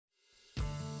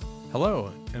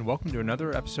Hello, and welcome to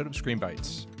another episode of Screen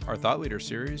Bites, our thought leader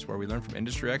series where we learn from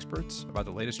industry experts about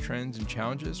the latest trends and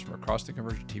challenges from across the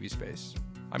convergent TV space.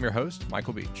 I'm your host,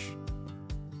 Michael Beach.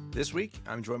 This week,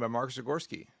 I'm joined by Mark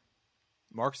Zagorski.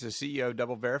 Mark is the CEO of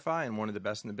DoubleVerify and one of the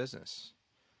best in the business.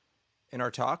 In our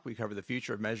talk, we cover the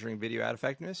future of measuring video ad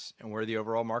effectiveness and where the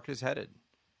overall market is headed.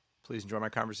 Please enjoy my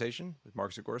conversation with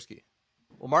Mark Zagorski.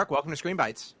 Well, Mark, welcome to Screen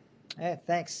Bites. Hey,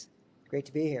 thanks. Great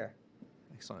to be here.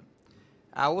 Excellent.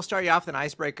 We'll start you off with an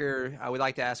icebreaker. We'd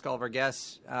like to ask all of our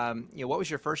guests, what was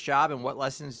your first job and what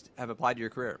lessons have applied to your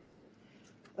career?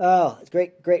 Oh, it's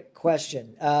great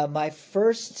question. My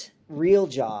first real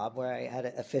job where I had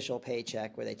an official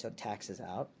paycheck where they took taxes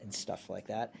out and stuff like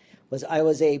that I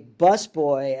was a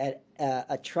busboy at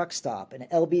a truck stop, an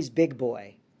LB's Big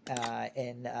Boy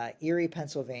in Erie,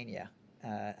 Pennsylvania.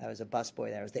 I was a busboy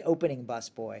there. I was the opening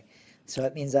busboy. So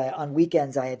it means on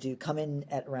weekends I had to come in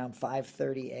at around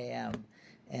 5:30 a.m.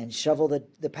 and shovel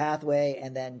the pathway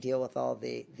and then deal with all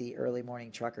the early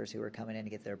morning truckers who were coming in to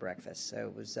get their breakfast.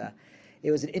 So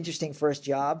it was an interesting first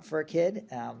job for a kid,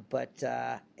 but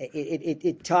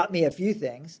it taught me a few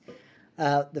things.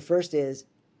 The first is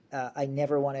I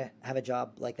never want to have a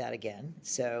job like that again.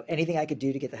 So anything I could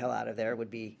do to get the hell out of there would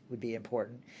be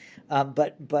important.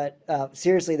 But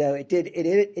seriously though,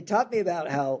 it taught me about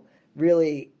how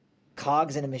really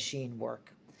cogs in a machine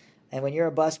work. And when you're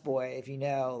a busboy, if you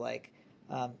know,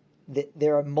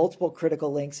 there are multiple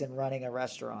critical links in running a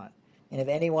restaurant. And if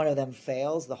any one of them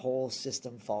fails, the whole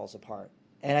system falls apart.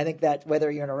 And I think that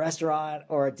whether you're in a restaurant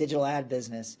or a digital ad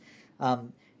business,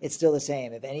 it's still the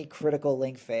same. If any critical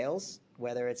link fails,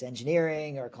 whether it's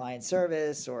engineering or client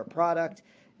service or product,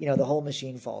 the whole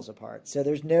machine falls apart. So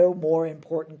there's no more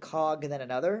important cog than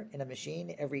another in a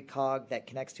machine. Every cog that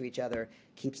connects to each other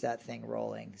keeps that thing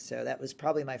rolling. So that was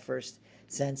probably my first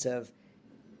sense of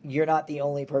you're not the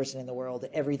only person in the world.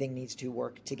 Everything needs to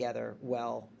work together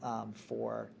well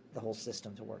for the whole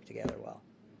system to work together well.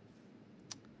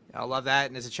 I love that.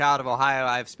 And as a child of Ohio,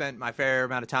 I've spent my fair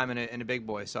amount of time in a big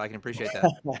boy, so I can appreciate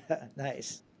that.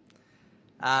 Nice.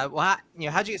 How'd you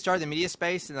get started in the media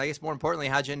space? And I guess more importantly,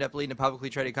 how'd you end up leading a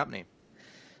publicly traded company?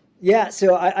 Yeah,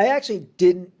 so I actually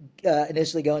didn't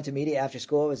initially go into media after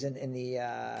school. I was in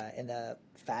the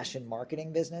fashion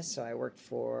marketing business. So I worked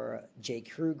for J.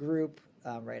 Crew Group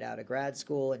right out of grad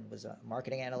school and was a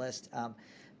marketing analyst.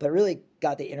 But really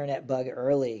got the internet bug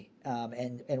early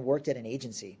and worked at an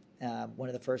agency, one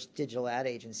of the first digital ad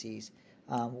agencies,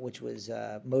 which was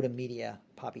Modem Media,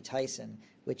 Poppy Tyson,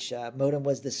 which Modem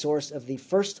was the source of the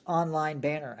first online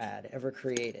banner ad ever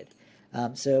created.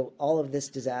 So all of this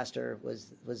disaster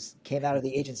came out of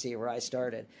the agency where I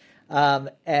started.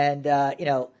 That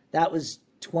was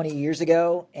 20 years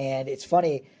ago. And it's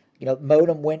funny,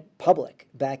 Modem went public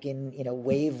back in,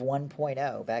 Wave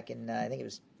 1.0, back in, I think it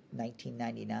was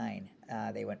 1999,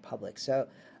 they went public. So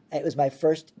it was my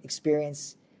first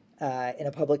experience in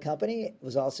a public company. It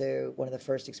was also one of the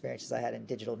first experiences I had in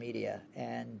digital media.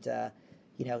 And,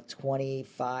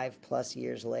 25 plus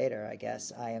years later, I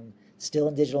guess, I am still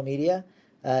in digital media,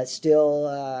 still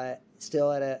at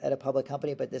a public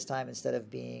company, but this time instead of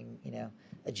being,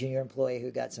 a junior employee who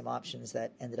got some options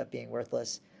that ended up being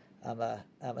worthless, I'm a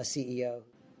CEO.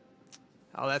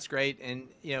 Oh, that's great. And,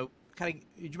 would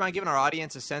you mind giving our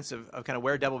audience a sense of kind of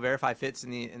where DoubleVerify fits in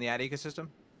the ad ecosystem?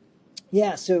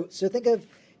 Yeah. So think of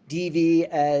DV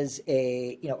as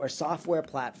a software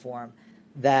platform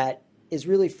that is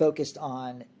really focused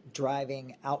on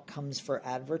driving outcomes for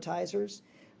advertisers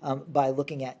by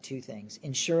looking at two things: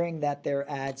 ensuring that their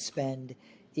ad spend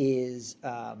is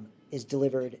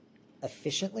delivered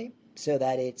efficiently, so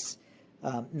that it's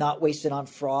not wasted on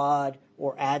fraud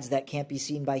or ads that can't be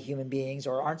seen by human beings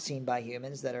or aren't seen by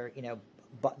humans that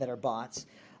are bots,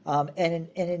 and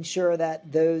ensure that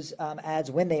those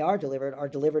ads, when they are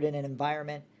delivered in an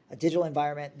environment, a digital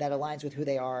environment that aligns with who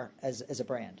they are as a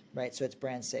brand, right? So it's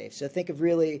brand safe. So think of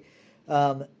really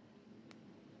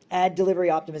ad delivery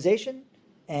optimization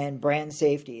and brand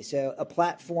safety. So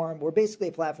we're basically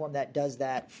a platform that does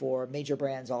that for major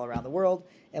brands all around the world,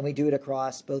 and we do it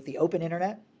across both the open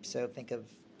internet. So think of,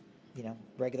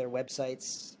 regular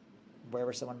websites,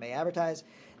 wherever someone may advertise,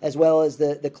 as well as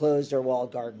the closed or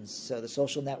walled gardens. So the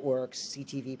social networks,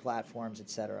 CTV platforms, et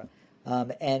cetera.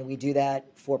 And we do that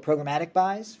for programmatic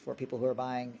buys, for people who are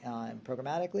buying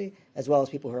programmatically, as well as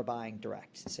people who are buying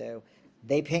direct. So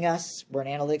they ping us. We're an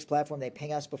analytics platform. They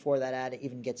ping us before that ad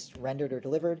even gets rendered or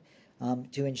delivered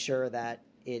to ensure that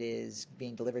it is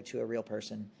being delivered to a real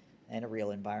person in a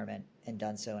real environment and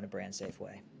done so in a brand safe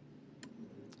way.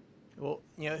 Well,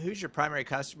 who's your primary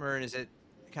customer, and is it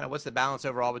kind of what's the balance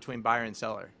overall between buyer and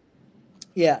seller?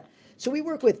 Yeah. So we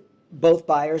work with both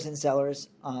buyers and sellers,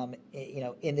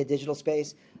 in the digital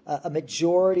space. A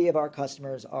majority of our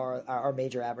customers are our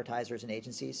major advertisers and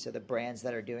agencies, so the brands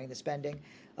that are doing the spending.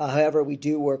 However, we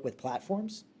do work with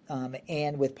platforms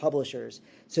and with publishers,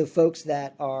 so folks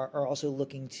that are also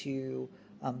looking to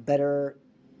better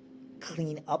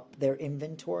clean up their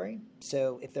inventory.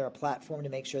 So if they're a platform, to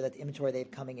make sure that the inventory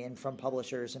they've coming in from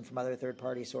publishers and from other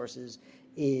third-party sources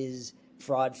is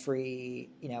fraud-free,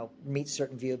 meets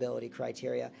certain viewability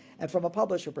criteria. And from a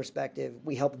publisher perspective,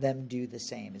 we help them do the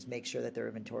same, is make sure that their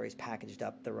inventory is packaged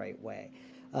up the right way.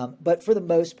 But for the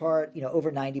most part,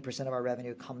 over 90% of our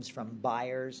revenue comes from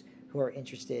buyers who are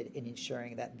interested in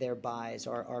ensuring that their buys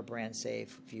are brand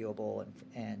safe, viewable,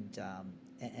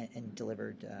 and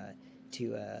delivered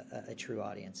to a true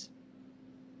audience.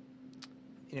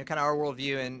 Kind of our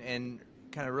worldview and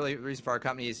kind of really the reason for our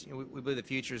company is we believe the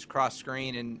future is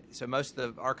cross-screen, and so most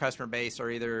of our customer base are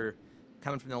either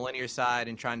coming from the linear side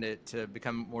and trying to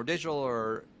become more digital,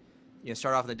 or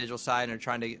start off on the digital side and are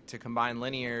trying to combine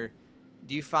linear.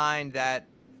 Do you find that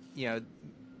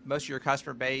most of your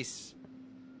customer base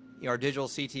are digital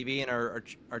CTV and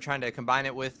are trying to combine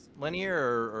it with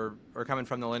linear, or coming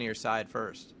from the linear side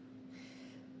first?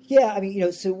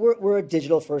 Yeah, so we're a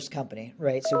digital first company,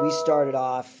 right? So we started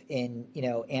off in,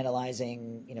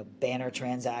 analyzing, banner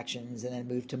transactions, and then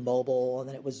moved to mobile, and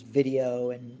then it was video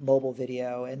and mobile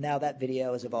video, and now that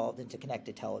video has evolved into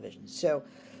connected television. So,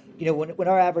 when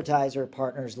our advertiser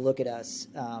partners look at us,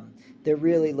 they're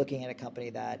really looking at a company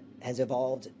that has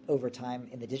evolved over time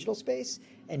in the digital space,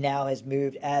 and now has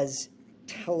moved, as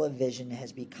television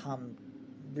has become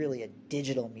really a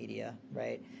digital media,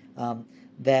 right?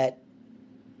 That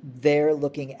they're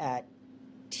looking at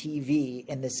TV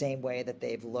in the same way that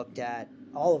they've looked at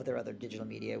all of their other digital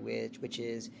media, which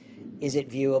is it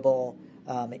viewable?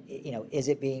 Is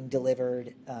it being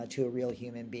delivered to a real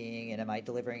human being? And am I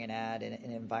delivering an ad in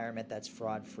an environment that's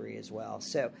fraud-free as well?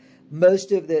 So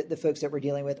most of the folks that we're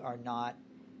dealing with are not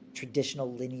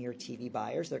traditional linear TV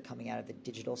buyers. They're coming out of the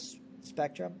digital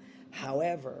spectrum.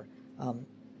 However,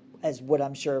 as what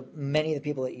I'm sure many of the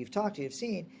people that you've talked to have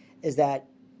seen, is that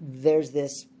there's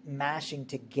this mashing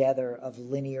together of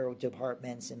linear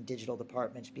departments and digital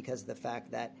departments because of the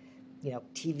fact that,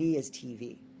 TV is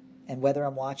TV. And whether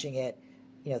I'm watching it,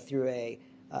 through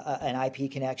an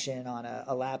IP connection on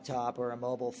a laptop or a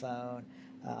mobile phone,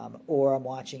 or I'm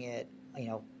watching it,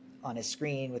 on a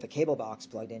screen with a cable box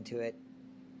plugged into it,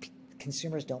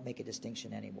 consumers don't make a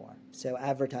distinction anymore. So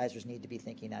advertisers need to be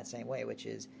thinking that same way, which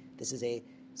is this is a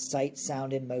sight,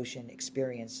 sound, and motion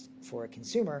experience for a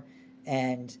consumer,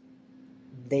 and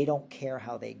they don't care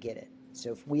how they get it.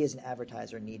 So if we as an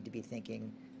advertiser need to be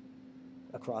thinking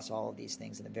across all of these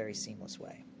things in a very seamless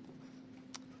way.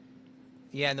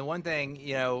 Yeah, and the one thing,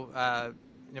 no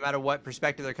matter what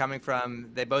perspective they're coming from,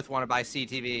 they both want to buy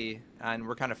CTV, and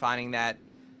we're kind of finding that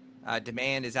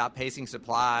demand is outpacing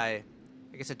supply.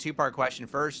 I guess a two-part question.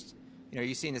 First, are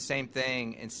you seeing the same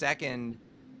thing? And second,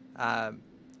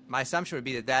 my assumption would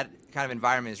be that kind of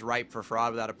environment is ripe for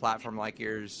fraud without a platform like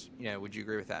yours. Would you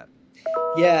agree with that?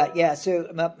 Yeah. So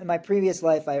in my previous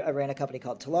life, I ran a company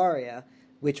called Talaria,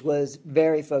 which was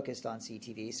very focused on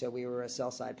CTV. So we were a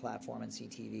sell-side platform in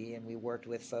CTV, and we worked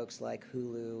with folks like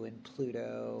Hulu and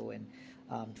Pluto and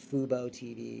Fubo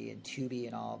TV and Tubi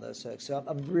and all of those folks. So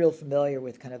I'm real familiar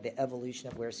with kind of the evolution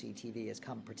of where CTV has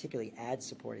come, particularly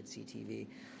ad-supported CTV.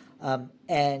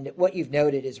 And what you've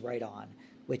noted is right on,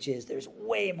 which is there's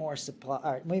way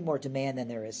more demand than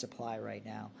there is supply right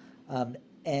now.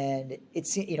 And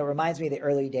it's, reminds me of the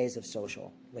early days of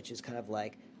social, which is kind of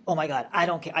like, oh my God, I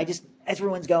don't care.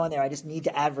 Everyone's going there. I just need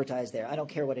to advertise there. I don't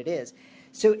care what it is.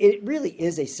 So it really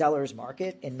is a seller's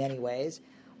market in many ways.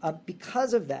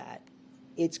 Because of that,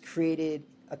 it's created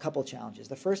a couple challenges.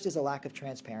 The first is a lack of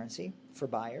transparency for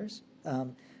buyers,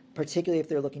 particularly if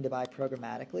they're looking to buy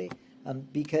programmatically,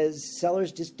 because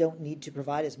sellers just don't need to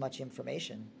provide as much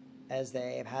information as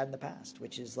they have had in the past,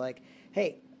 which is like,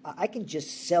 hey, I can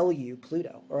just sell you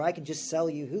Pluto, or I can just sell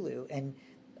you Hulu, and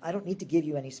I don't need to give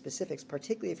you any specifics,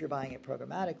 particularly if you're buying it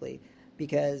programmatically,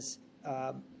 because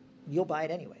you'll buy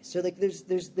it anyway. So there's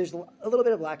a little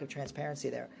bit of lack of transparency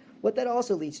there. What that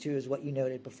also leads to is what you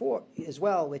noted before as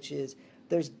well, which is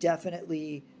there's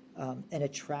definitely an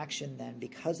attraction then,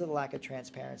 because of the lack of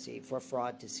transparency, for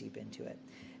fraud to seep into it.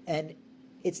 And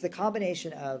it's the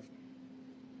combination of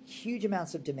huge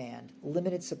amounts of demand,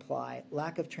 limited supply,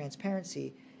 lack of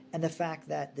transparency, and the fact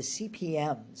that the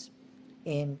CPMs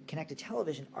in connected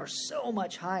television are so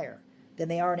much higher than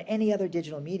they are in any other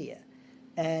digital media.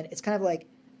 And it's kind of like,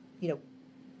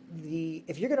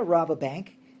 if you're going to rob a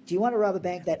bank, Do you want to rob a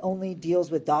bank that only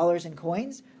deals with dollars and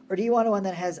coins? Or do you want one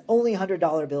that has only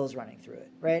 $100 bills running through it,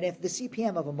 right? If the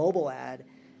CPM of a mobile ad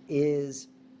is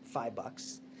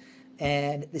 $5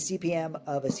 and the CPM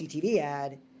of a CTV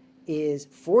ad is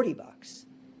 $40,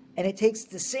 and it takes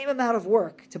the same amount of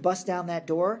work to bust down that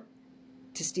door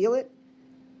to steal it,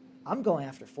 I'm going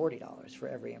after $40 for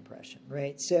every impression,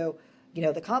 right? So,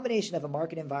 the combination of a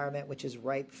market environment which is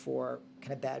ripe for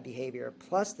kind of bad behavior,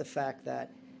 plus the fact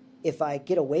that if I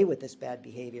get away with this bad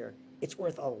behavior, it's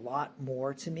worth a lot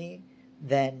more to me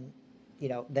than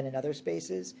in other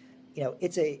spaces.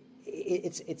 It's a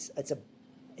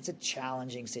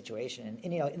challenging situation.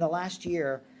 And in the last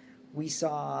year, we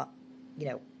saw,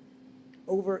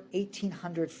 over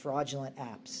 1,800 fraudulent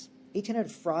apps, 1,800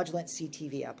 fraudulent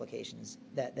CTV applications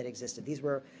that existed. These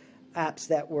were apps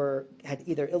that had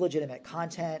either illegitimate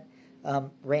content,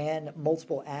 ran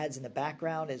multiple ads in the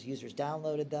background as users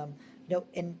downloaded them.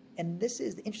 And this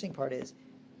is the interesting part is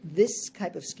this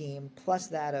type of scheme plus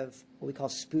that of what we call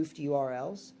spoofed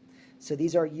URLs. So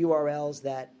these are URLs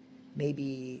that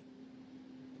maybe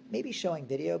showing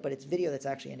video, but it's video that's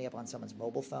actually ending up on someone's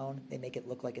mobile phone. They make it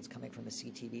look like it's coming from a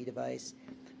CTV device.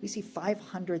 We see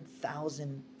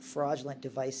 500,000 fraudulent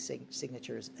device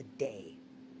signatures a day.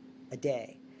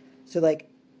 So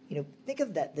think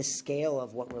of the scale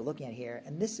of what we're looking at here.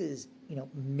 And this is,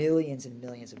 millions and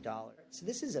millions of dollars. So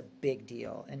this is a big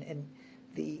deal. And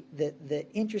the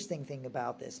interesting thing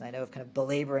about this, and I know I'm kind of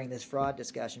belaboring this fraud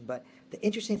discussion, but the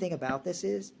interesting thing about this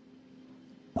is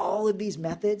all of these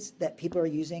methods that people are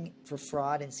using for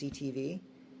fraud and CTV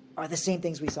are the same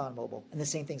things we saw on mobile and the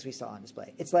same things we saw on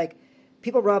display. It's like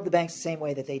people rob the banks the same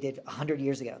way that they did 100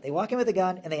 years ago. They walk in with a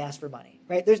gun and they ask for money,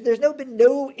 right? There's been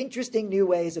no interesting new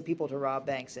ways of people to rob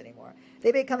banks anymore.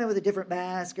 They may come in with a different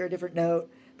mask or a different note,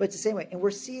 but it's the same way. And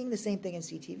we're seeing the same thing in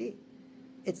CTV.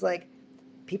 It's like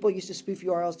people used to spoof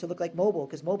URLs to look like mobile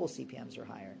because mobile CPMs are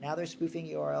higher. Now they're spoofing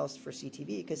URLs for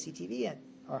CTV because CTV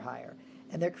are higher.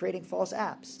 And they're creating false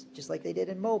apps, just like they did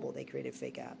in mobile. They created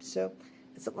fake apps. So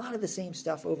it's a lot of the same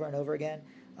stuff over and over again.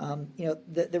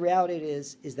 The reality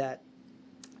is that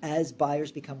as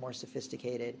buyers become more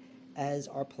sophisticated, as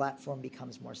our platform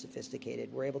becomes more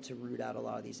sophisticated, we're able to root out a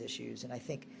lot of these issues. And I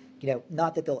think,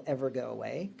 not that they'll ever go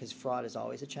away, because fraud is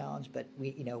always a challenge, but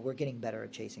we're getting better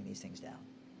at chasing these things down.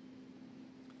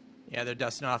 Yeah, they're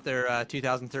dusting off their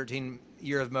 2013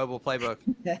 year of mobile playbook.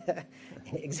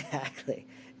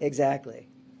 Exactly.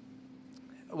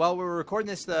 Well, we're recording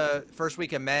this the first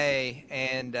week of May,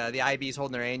 and the IAB is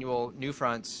holding their annual New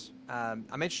Fronts. I'm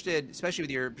interested, especially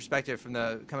with your perspective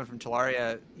coming from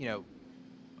Telaria,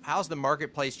 how's the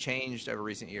marketplace changed over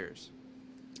recent years?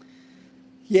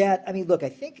 Yeah, I mean, look, I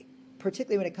think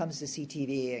particularly when it comes to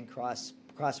CTV and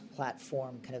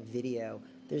cross-platform kind of video,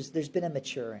 there's been a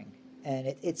maturing.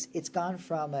 And it's gone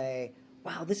from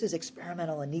wow, this is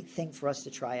experimental, a neat thing for us to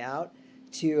try out,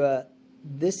 to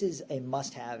this is a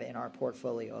must-have in our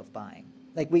portfolio of buying.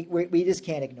 Like we just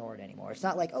can't ignore it anymore. It's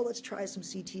not like, oh, let's try some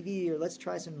CTV or let's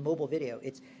try some mobile video.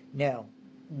 No,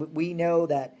 we know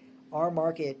that our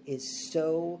market is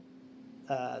so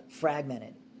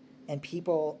fragmented, and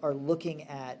people are looking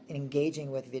at and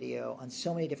engaging with video on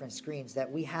so many different screens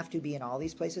that we have to be in all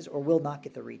these places or we'll not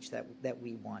get the reach that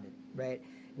we wanted, right?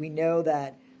 We know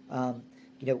that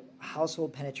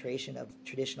household penetration of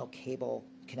traditional cable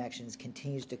connections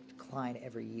continues to decline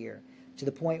every year, to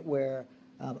the point where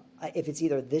if it's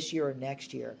either this year or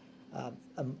next year,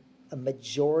 a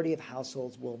majority of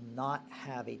households will not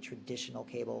have a traditional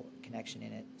cable connection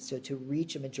in it. So to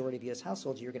reach a majority of U.S.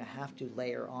 households, you're going to have to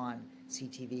layer on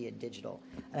CTV and digital.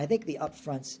 And I think the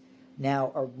upfronts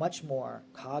now are much more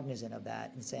cognizant of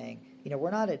that and saying,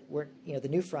 the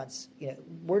new fronts,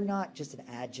 we're not just an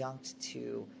adjunct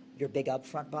to your big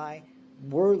upfront buy.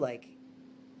 We're like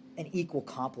an equal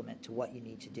complement to what you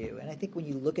need to do. And I think when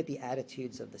you look at the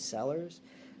attitudes of the sellers,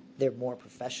 they're more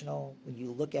professional. When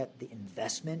you look at the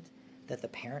investment that the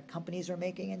parent companies are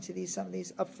making into some of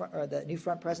these upfront or the new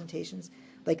front presentations,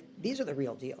 like these are the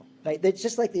real deal, right? It's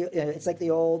just like it's like the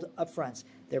old upfronts.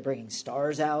 They're bringing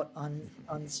stars out on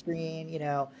screen,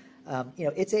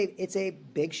 it's a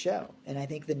big show. And I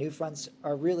think the new fronts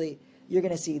are really, you're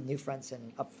going to see new fronts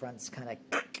and upfronts kind of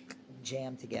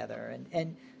jam together.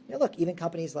 And look, even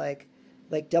companies like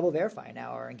DoubleVerify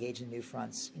now are engaged in new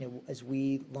fronts, as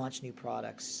we launch new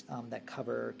products that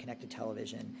cover connected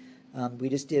television. We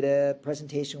just did a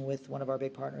presentation with one of our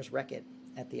big partners, Reckitt,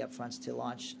 at the upfronts to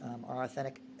launch our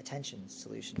authentic attention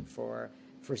solution for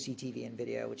CTV and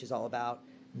video, which is all about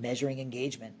measuring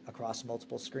engagement across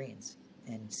multiple screens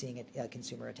and seeing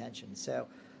consumer attention. So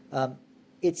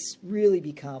it's really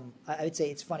become, I would say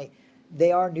it's funny,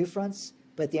 they are new fronts,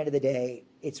 But at the end of the day,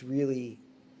 it's really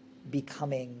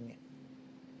becoming,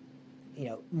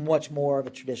 much more of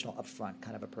a traditional upfront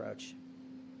kind of approach.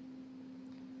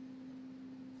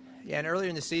 Yeah, and earlier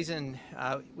in the season,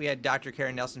 we had Dr.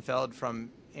 Karen Nelson-Feld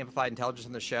from Amplified Intelligence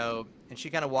on the show, and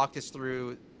she kind of walked us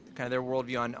through kind of their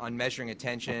worldview on measuring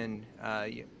attention,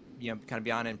 kind of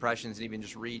beyond impressions and even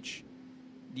just reach.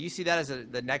 Do you see that as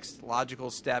the next logical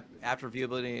step after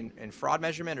viewability and fraud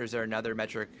measurement, or is there another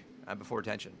metric before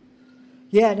attention?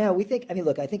 Yeah, no, I think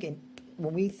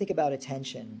when we think about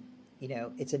attention,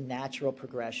 it's a natural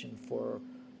progression for,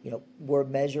 we're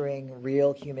measuring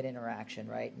real human interaction,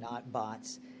 right? Not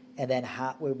bots. And then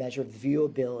we measure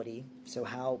viewability, so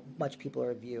how much people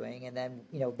are viewing, and then,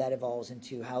 that evolves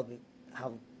into how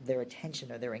their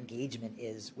attention or their engagement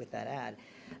is with that ad.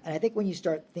 And I think when you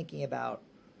start thinking about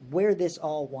where this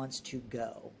all wants to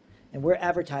go, and where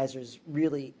advertisers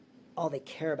really, all they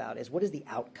care about is what is the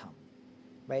outcome,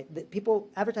 right?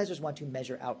 Advertisers want to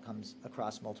measure outcomes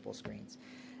across multiple screens.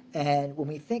 And when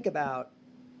we think about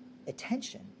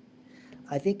attention,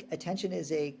 I think attention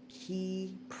is a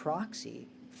key proxy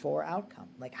for outcome.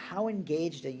 Like how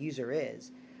engaged a user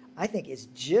is, I think is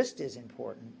just as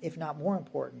important, if not more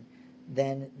important,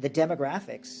 than the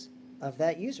demographics of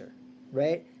that user,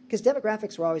 right? Because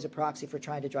demographics were always a proxy for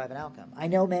trying to drive an outcome. I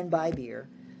know men buy beer,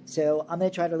 so I'm going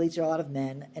to try to reach a lot of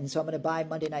men, and so I'm going to buy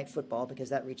Monday Night Football because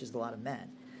that reaches a lot of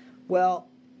men. Well,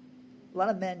 a lot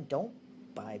of men don't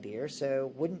buy beer,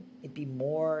 so wouldn't it be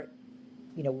more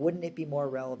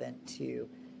relevant to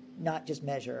not just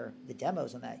measure the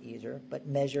demos on that user, but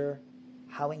measure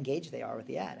how engaged they are with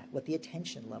the ad, what the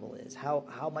attention level is,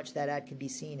 how much that ad can be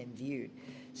seen and viewed.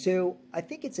 So I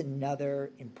think it's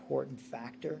another important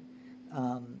factor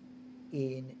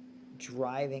in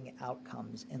driving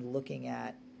outcomes and looking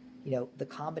at, the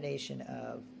combination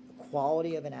of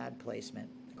quality of an ad placement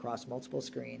across multiple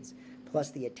screens,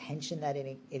 plus the attention that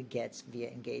it gets via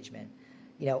engagement,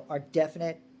 are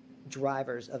definite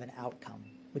drivers of an outcome,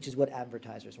 which is what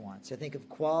advertisers want. So think of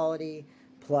quality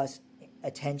plus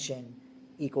attention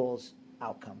equals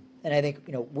outcome. And I think,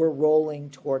 we're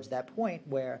rolling towards that point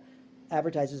where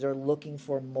advertisers are looking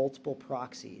for multiple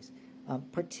proxies,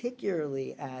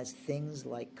 particularly as things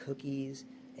like cookies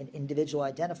and individual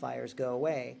identifiers go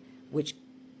away, which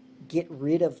get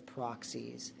rid of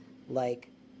proxies like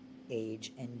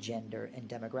age and gender and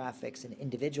demographics and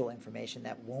individual information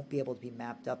that won't be able to be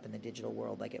mapped up in the digital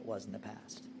world like it was in the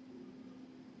past.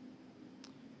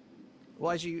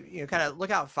 Well, as you kind of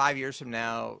look out 5 years from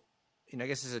now, I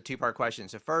guess this is a two-part question.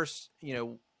 So first,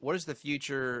 what does the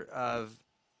future of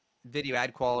video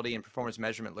ad quality and performance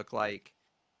measurement look like?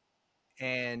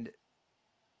 And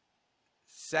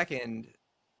second,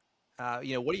 what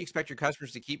do you expect your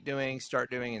customers to keep doing,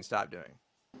 start doing, and stop doing?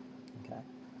 Okay.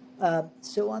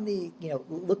 So on the,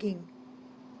 looking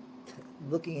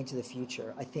into the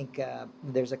future, I think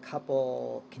there's a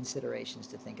couple considerations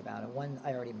to think about. And one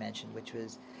I already mentioned, which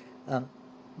was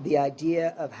the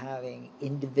idea of having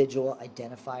individual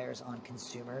identifiers on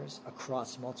consumers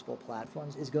across multiple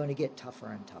platforms is going to get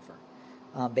tougher and tougher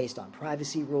based on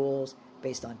privacy rules,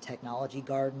 based on technology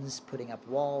gardens, putting up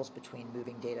walls between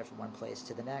moving data from one place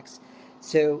to the next.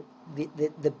 So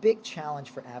the big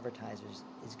challenge for advertisers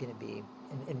is going to be,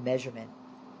 in measurement,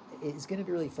 is going to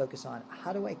be really focused on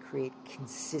how do I create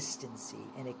consistency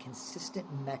and a consistent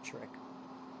metric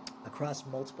across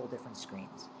multiple different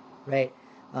screens, right?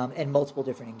 And multiple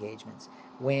different engagements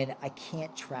when I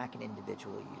can't track an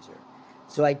individual user.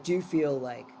 So I do feel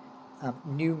like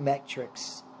new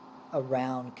metrics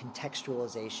around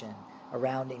contextualization,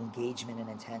 around engagement and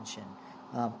attention,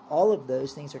 all of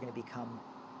those things are going to become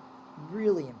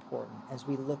really important as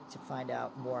we look to find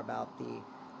out more about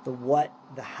the what,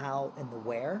 the how, and the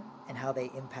where, and how they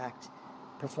impact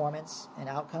performance and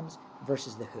outcomes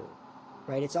versus the who,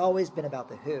 right? It's always been about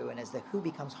the who, and as the who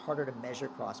becomes harder to measure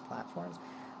across platforms,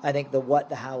 I think the what,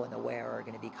 the how, and the where are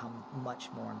going to become much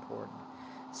more important.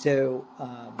 So,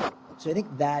 so I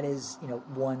think that is,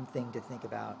 one thing to think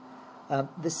about.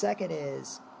 The second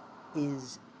is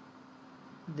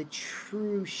the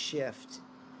true shift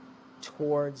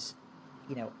towards,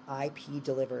 IP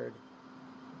delivered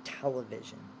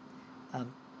television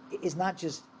is not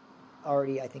just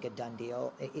already, I think, a done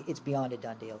deal. It's beyond a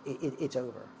done deal. It's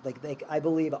over. Like I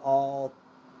believe all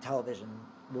television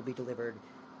will be delivered,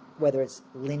 whether it's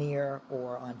linear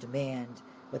or on demand,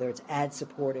 whether it's ad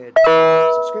supported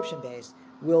or subscription based,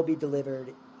 will be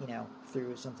delivered,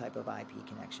 through some type of IP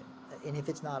connection. And if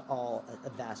it's not all, a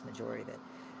vast majority of it.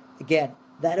 Again,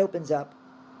 that opens up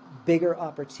bigger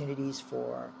opportunities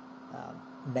for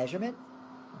measurement,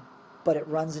 but it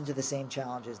runs into the same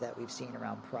challenges that we've seen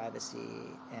around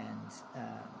privacy and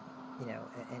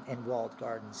and walled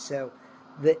gardens. So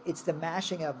it's the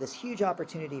mashing of this huge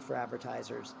opportunity for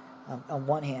advertisers, on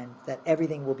one hand, that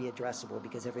everything will be addressable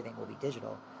because everything will be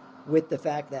digital, with the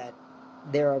fact that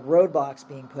there are roadblocks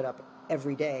being put up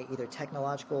every day, either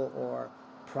technological or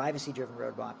privacy-driven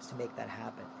roadblocks to make that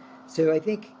happen. So I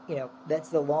think, that's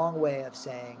the long way of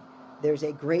saying there's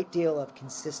a great deal of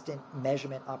consistent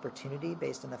measurement opportunity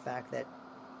based on the fact that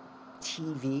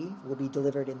TV will be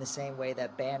delivered in the same way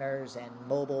that banners and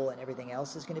mobile and everything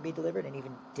else is going to be delivered, and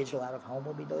even digital out of home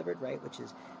will be delivered, right, which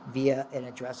is via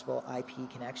an addressable IP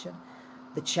connection.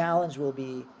 The challenge will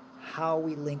be how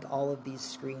we link all of these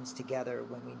screens together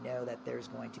when we know that there's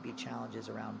going to be challenges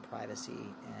around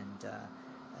privacy and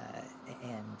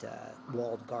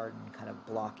walled garden kind of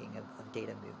blocking of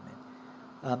data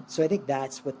movement. So I think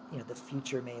that's what the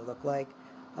future may look like.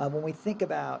 When we think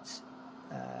about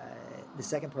the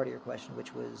second part of your question,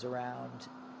 which was around,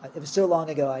 it was so long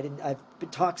ago, I've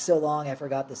talked so long, I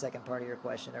forgot the second part of your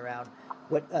question around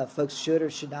what folks should or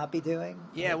should not be doing.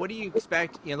 Yeah, what do you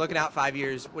expect, looking out 5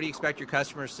 years, what do you expect your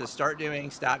customers to start doing,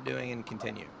 stop doing, and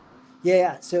continue?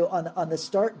 Yeah, so on the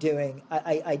start doing,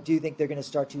 I do think they're going to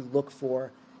start to look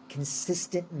for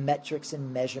consistent metrics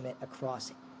and measurement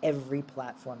across every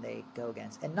platform they go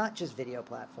against, and not just video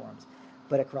platforms,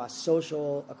 but across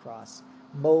social, across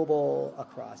mobile,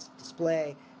 across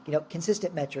display.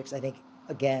 Consistent metrics, I think,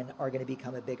 again, are going to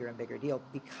become a bigger and bigger deal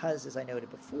because, as I noted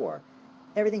before,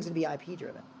 everything's going to be IP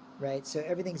driven, right? So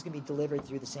everything's going to be delivered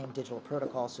through the same digital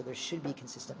protocol, so there should be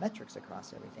consistent metrics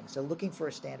across everything. So looking for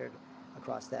a standard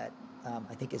across that,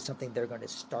 I think, is something they're going to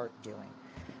start doing.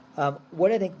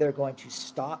 What I think they're going to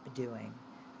stop doing,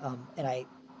 and I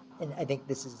think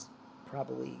this is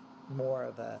probably more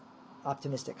of a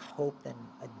optimistic hope than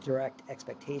a direct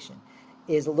expectation,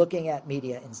 is looking at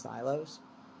media in silos.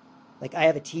 Like, I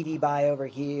have a TV buy over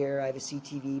here, I have a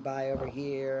CTV buy over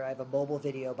here, I have a mobile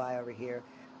video buy over here.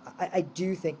 I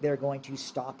do think they're going to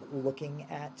stop looking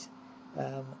at,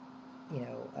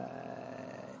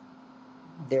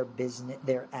 their business,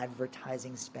 their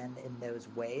advertising spend in those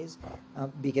ways,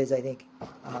 because I think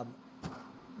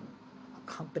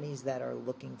companies that are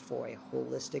looking for a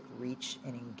holistic reach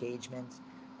and engagement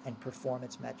and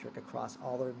performance metric across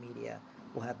all their media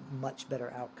will have much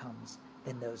better outcomes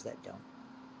than those that don't.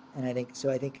 And I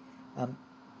think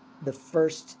the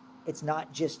first, it's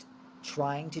not just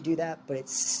trying to do that, but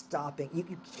it's stopping. You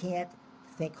can't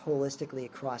think holistically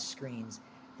across screens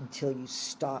until you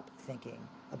stop thinking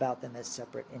about them as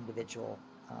separate individual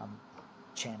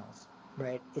channels,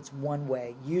 right? It's one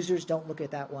way. Users don't look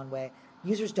at that one way.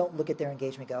 Users don't look at their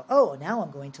engagement and go, oh, now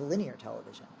I'm going to linear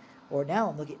television. Or now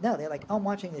I'm looking, no, they're like, oh, I'm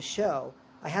watching this show.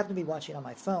 I happen to be watching it on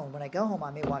my phone. When I go home,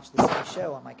 I may watch the same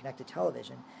show on my connected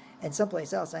television. And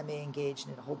someplace else, I may engage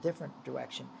in a whole different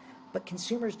direction. But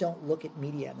consumers don't look at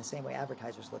media in the same way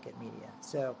advertisers look at media.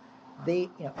 So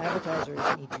advertisers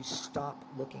need to stop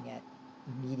looking at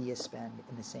media spend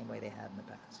in the same way they have in the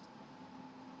past.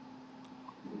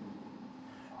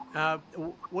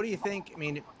 What do you think? I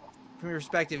mean, from your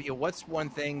perspective, what's one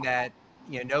thing that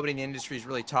nobody in the industry is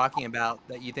really talking about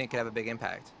that you think could have a big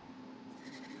impact?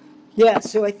 Yeah,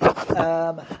 so I think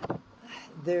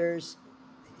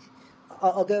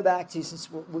I'll go back to, since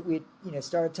we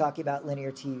started talking about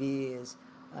linear TV, is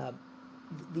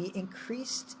the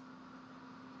increased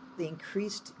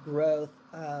growth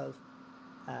of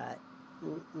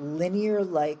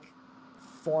linear-like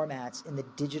formats in the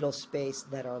digital space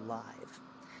that are live.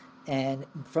 And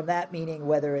from that meaning,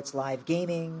 whether it's live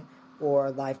gaming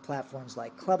or live platforms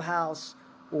like Clubhouse,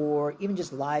 or even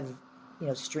just live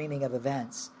streaming of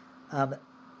events,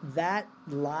 that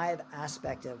live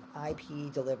aspect of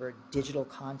IP delivered digital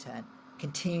content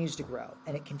continues to grow,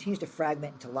 and it continues to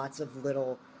fragment into lots of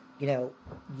little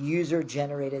user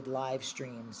generated live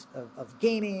streams of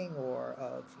gaming or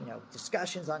of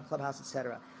discussions on Clubhouse,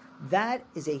 etc. That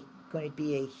is going to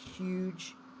be a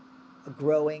huge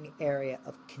growing area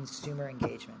of consumer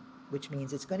engagement, which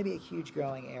means it's going to be a huge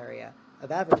growing area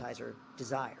of advertiser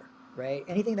desire, right?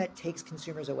 Anything that takes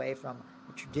consumers away from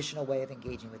a traditional way of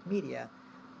engaging with media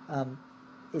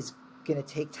is going to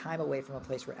take time away from a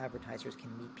place where advertisers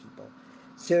can meet people.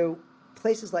 So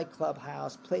places like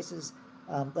Clubhouse, places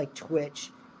like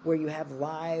Twitch, where you have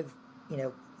live,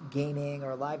 gaming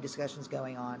or live discussions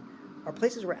going on, are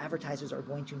places where advertisers are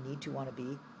going to need to want to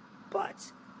be,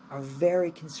 but are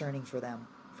very concerning for them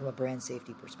from a brand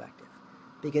safety perspective.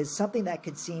 Because something that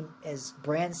could seem as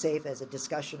brand safe as a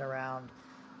discussion around,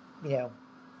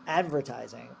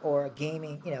 advertising or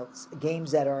gaming,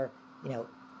 games that are,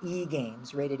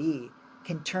 E-games, rated E,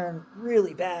 can turn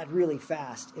really bad really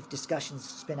fast if discussions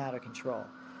spin out of control.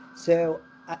 So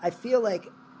I feel like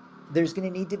there's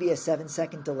going to need to be a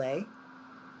 7-second delay.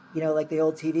 You know, like the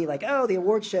old TV, like, oh, the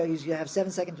award show, you have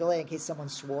 7-second delay in case someone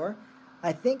swore.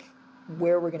 I think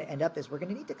where we're going to end up is we're going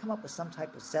to need to come up with some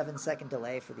type of 7-second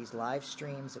delay for these live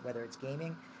streams, whether it's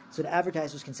gaming, so that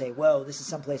advertisers can say, whoa, this is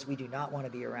someplace we do not want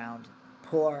to be around.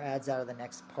 Pull our ads out of the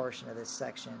next portion of this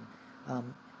section.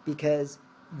 Because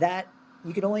that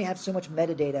you can only have so much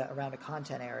metadata around a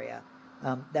content area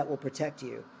that will protect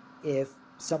you if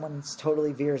someone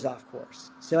totally veers off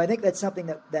course. So I think that's something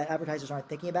that advertisers aren't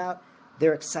thinking about.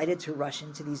 They're excited to rush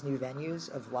into these new venues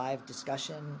of live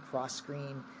discussion,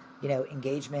 cross-screen,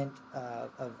 engagement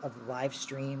of live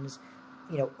streams,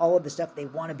 all of the stuff. They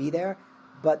want to be there,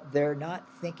 but they're not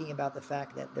thinking about the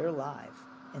fact that they're live,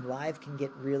 and live can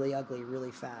get really ugly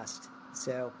really fast.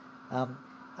 So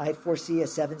I foresee a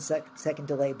 7-second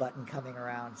delay button coming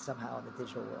around somehow in the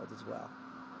digital world as well.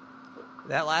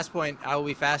 That last point, I will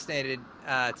be fascinated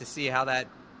to see how that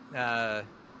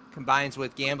combines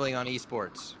with gambling on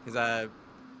esports, because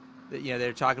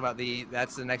they're talking about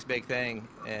that's the next big thing,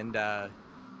 and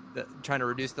trying to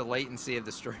reduce the latency of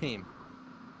the stream.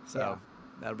 So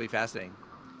that'll be fascinating.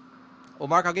 Well,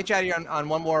 Mark, I'll get you out of here on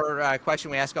one more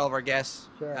question we ask all of our guests.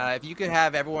 Sure. If you could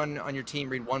have everyone on your team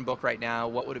read one book right now,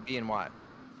 what would it be and why?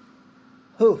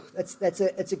 That's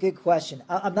a good question.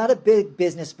 I'm not a big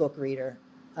business book reader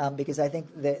because I think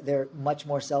that they're much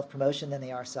more self-promotion than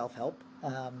they are self-help.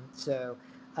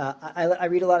 I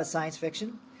read a lot of science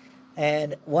fiction,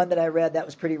 and one that I read that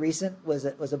was pretty recent was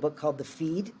a book called The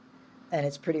Feed, and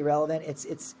it's pretty relevant.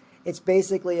 It's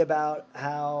basically about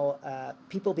how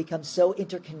people become so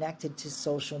interconnected to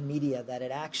social media that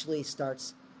it actually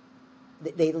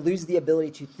they lose the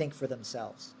ability to think for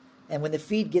themselves. And when the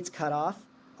feed gets cut off,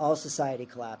 all society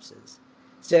collapses.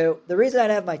 So the reason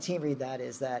I'd have my team read that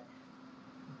is that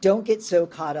don't get so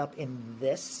caught up in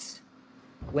this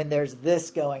when there's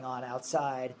this going on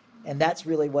outside, and that's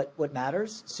really what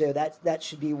matters. So that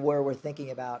should be where we're thinking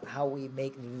about how we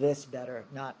make this better,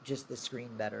 not just the screen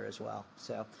better as well.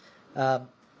 So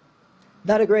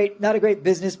not a great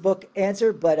business book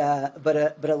answer, but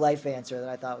a life answer that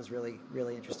I thought was really,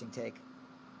 really interesting take.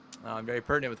 Very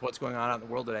pertinent with what's going on out in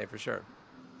the world today, for sure.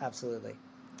 Absolutely.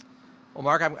 Well,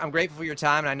 Mark, I'm grateful for your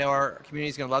time, and I know our community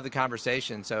is going to love the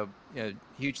conversation. So,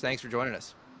 huge thanks for joining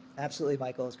us. Absolutely,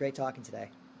 Michael. It's great talking today.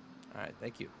 All right,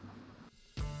 thank you.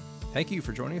 Thank you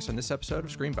for joining us on this episode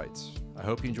of Screen Bites. I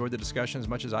hope you enjoyed the discussion as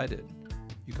much as I did.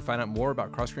 You can find out more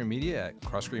about Cross-Screen Media at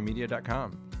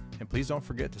crossscreenmedia.com. And please don't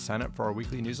forget to sign up for our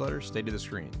weekly newsletter, State of the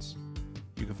Screens.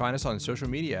 You can find us on social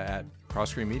media at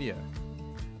Cross-Screen Media.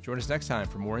 Join us next time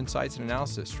for more insights and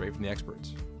analysis straight from the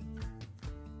experts.